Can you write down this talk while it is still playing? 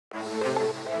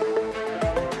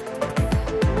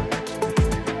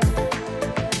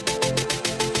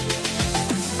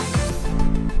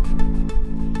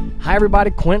Hi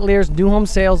everybody, Quint Lears,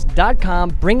 newhomesales.com,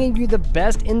 bringing you the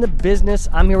best in the business.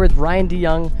 I'm here with Ryan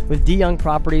DeYoung with DeYoung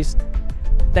Properties.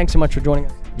 Thanks so much for joining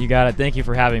us. You got it. Thank you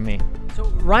for having me. So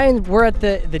Ryan, we're at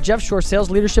the Jeff Shore Sales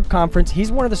Leadership Conference.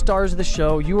 He's one of the stars of the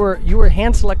show. You were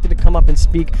hand-selected to come up and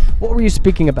speak. What were you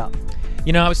speaking about?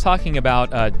 You know, I was talking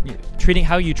about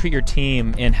how you treat your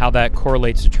team and how that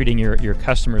correlates to treating your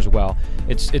customers well.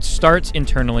 It starts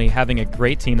internally, having a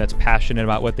great team that's passionate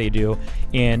about what they do,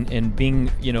 and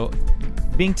being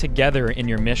together in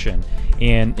your mission.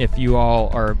 And if you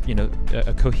all are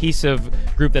a cohesive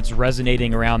group that's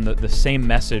resonating around the same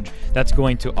message, that's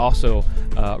going to also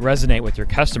resonate with your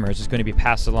customers. It's going to be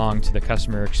passed along to the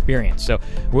customer experience. So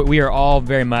we are all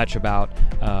very much about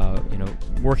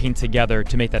working together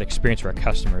to make that experience for our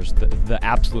customers the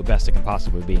absolute best it can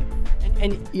possibly be.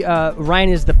 And Ryan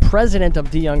is the president of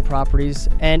DeYoung Properties,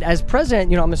 and as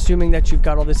president, I'm assuming that you've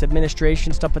got all this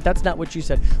administration stuff, but that's not what you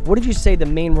said. What did you say the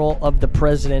main role of the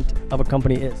president of a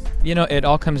company is? It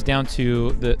all comes down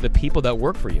to the people that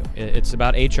work for you. It's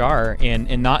about HR,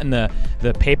 and not in the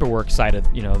paperwork side of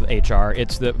HR.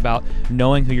 It's about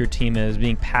knowing who your team is,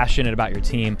 being passionate about your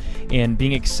team, and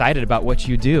being excited about what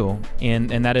you do, and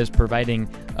that is providing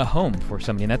a home for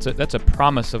somebody. And that's a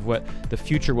promise of what the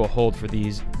future will hold for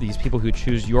these people who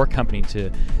choose your company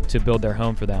to build their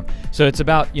home for them. So it's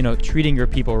about treating your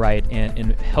people right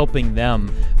and helping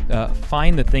them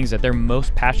find the things that they're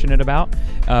most passionate about,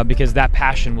 because that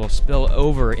passion will spill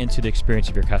over into the experience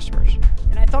of your customers.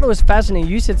 And I thought it was fascinating.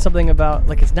 You said something about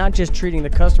it's not just treating the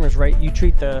customers right, you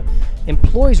treat the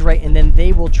employees right, and then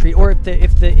they will treat, or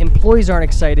if the employees aren't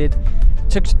excited.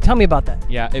 So tell me about that.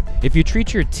 Yeah, if you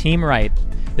treat your team right,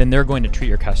 then they're going to treat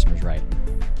your customers right.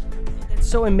 It's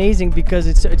so amazing because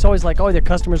it's always like, oh, the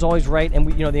customer's always right, and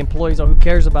the employees, oh, who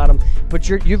cares about them? But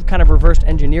you've kind of reversed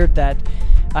engineered that.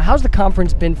 How's the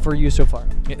conference been for you so far?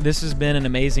 This has been an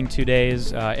amazing 2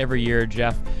 days. Every year,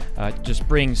 Jeff just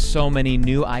brings so many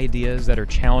new ideas that are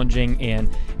challenging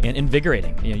and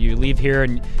invigorating. You leave here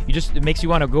and it makes you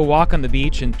want to go walk on the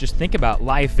beach and just think about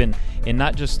life and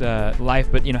not just life,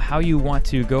 but how you want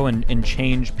to go and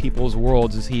change people's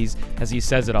worlds, as he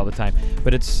says it all the time.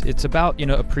 But it's about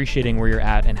appreciating where you're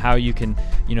at and how you can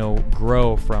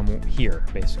grow from here,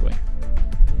 basically.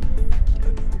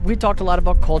 We talked a lot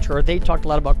about culture, or they talked a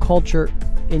lot about culture,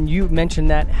 and you mentioned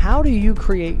that. How do you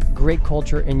create great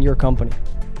culture in your company?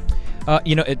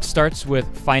 It starts with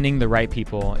finding the right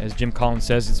people. As Jim Collins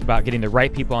says, it's about getting the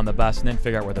right people on the bus and then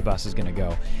figure out where the bus is going to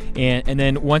go. And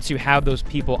then once you have those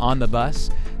people on the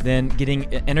bus, then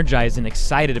getting energized and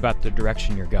excited about the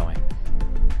direction you're going.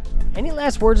 Any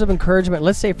last words of encouragement?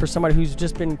 Let's say for somebody who's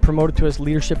just been promoted to a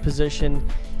leadership position,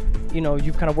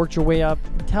 you've kind of worked your way up.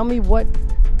 Tell me one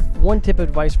tip of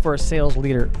advice for a sales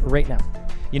leader right now.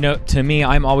 To me,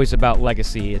 I'm always about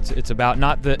legacy. It's about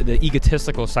not the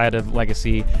egotistical side of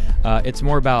legacy. It's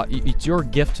more about it's your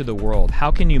gift to the world. How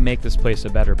can you make this place a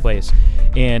better place?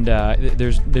 And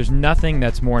there's nothing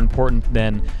that's more important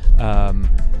than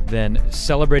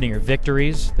celebrating your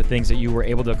victories, the things that you were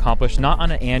able to accomplish, not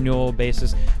on an annual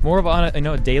basis, more of on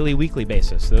a daily, weekly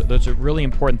basis. Those are really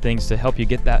important things to help you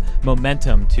get that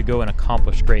momentum to go and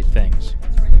accomplish great things.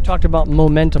 You talked about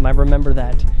momentum. I remember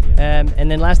that.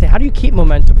 And then lastly, how do you keep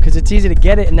momentum? Because it's easy to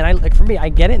get it, and then for me, I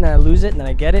get it, and then I lose it, and then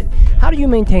I get it. How do you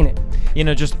maintain it?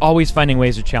 Just always finding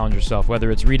ways to challenge yourself,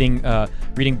 whether it's reading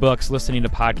books, listening to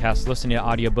podcasts, listening to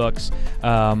audiobooks.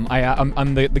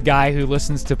 I'm the guy who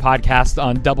listens to podcasts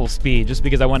on double speed just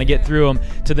because I want to get through them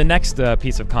to the next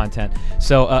piece of content.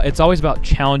 So it's always about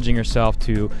challenging yourself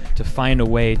to find a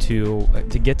way to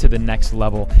get to the next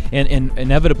level. And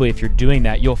inevitably, if you're doing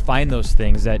that, you'll find those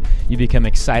things that you become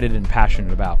excited and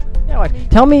passionate about.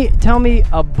 Tell me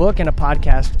a book and a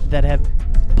podcast that have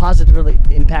positively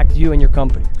impacted you and your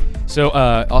company. So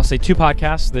I'll say 2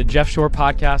 podcasts. The Jeff Shore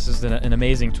podcast is an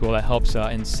amazing tool that helps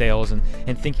in sales and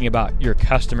thinking about your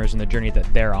customers and the journey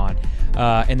that they're on.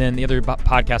 And then the other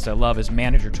podcast I love is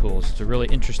Manager Tools. It's a really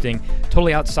interesting,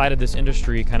 totally outside of this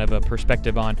industry kind of a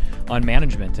perspective on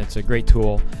management. It's a great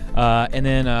tool. And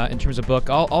then in terms of book,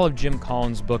 all of Jim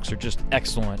Collins' books are just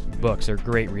excellent books. They're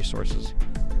great resources.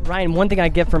 Ryan, one thing I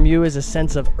get from you is a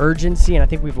sense of urgency, and I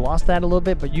think we've lost that a little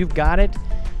bit, but you've got it.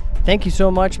 Thank you so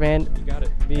much, man. You got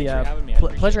it. Thanks for having me.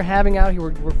 Pleasure having out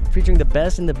here. We're featuring the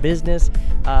best in the business.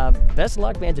 Best of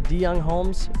luck, man, to DeYoung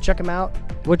Homes. Check them out.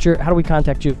 How do we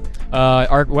contact you?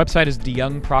 Our website is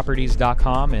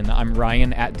deyoungproperties.com, and I'm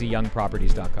Ryan at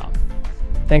deyoungproperties.com.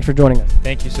 Thanks for joining us.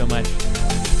 Thank you so much.